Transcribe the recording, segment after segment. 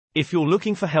If you're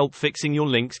looking for help fixing your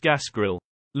Lynx Gas Grill,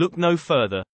 look no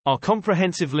further. Our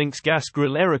comprehensive Lynx Gas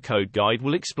Grill error code guide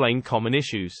will explain common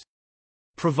issues,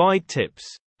 provide tips,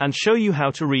 and show you how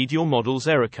to read your model's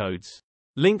error codes.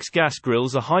 Lynx Gas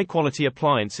Grills are high-quality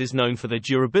appliances known for their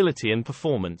durability and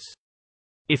performance.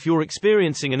 If you're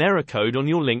experiencing an error code on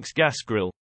your Lynx Gas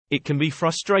Grill, it can be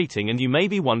frustrating and you may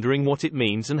be wondering what it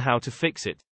means and how to fix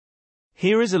it.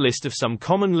 Here is a list of some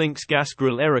common Lynx Gas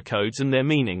Grill error codes and their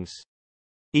meanings.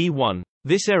 E1.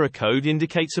 This error code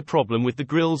indicates a problem with the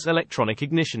grill's electronic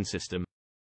ignition system.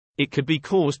 It could be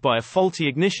caused by a faulty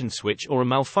ignition switch or a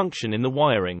malfunction in the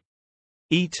wiring.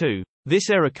 E2. This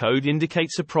error code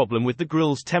indicates a problem with the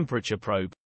grill's temperature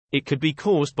probe. It could be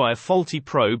caused by a faulty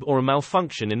probe or a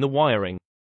malfunction in the wiring.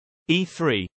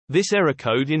 E3. This error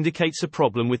code indicates a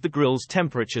problem with the grill's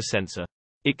temperature sensor.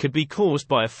 It could be caused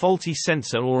by a faulty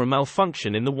sensor or a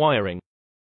malfunction in the wiring.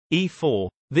 E4.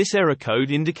 This error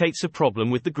code indicates a problem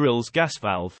with the grill's gas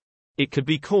valve. It could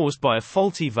be caused by a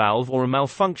faulty valve or a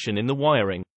malfunction in the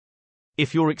wiring.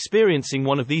 If you're experiencing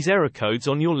one of these error codes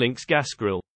on your Lynx Gas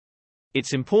Grill,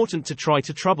 it's important to try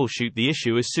to troubleshoot the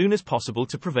issue as soon as possible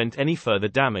to prevent any further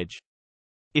damage.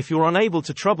 If you're unable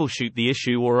to troubleshoot the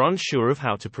issue or are unsure of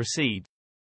how to proceed,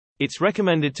 it's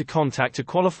recommended to contact a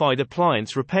qualified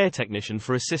appliance repair technician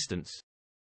for assistance.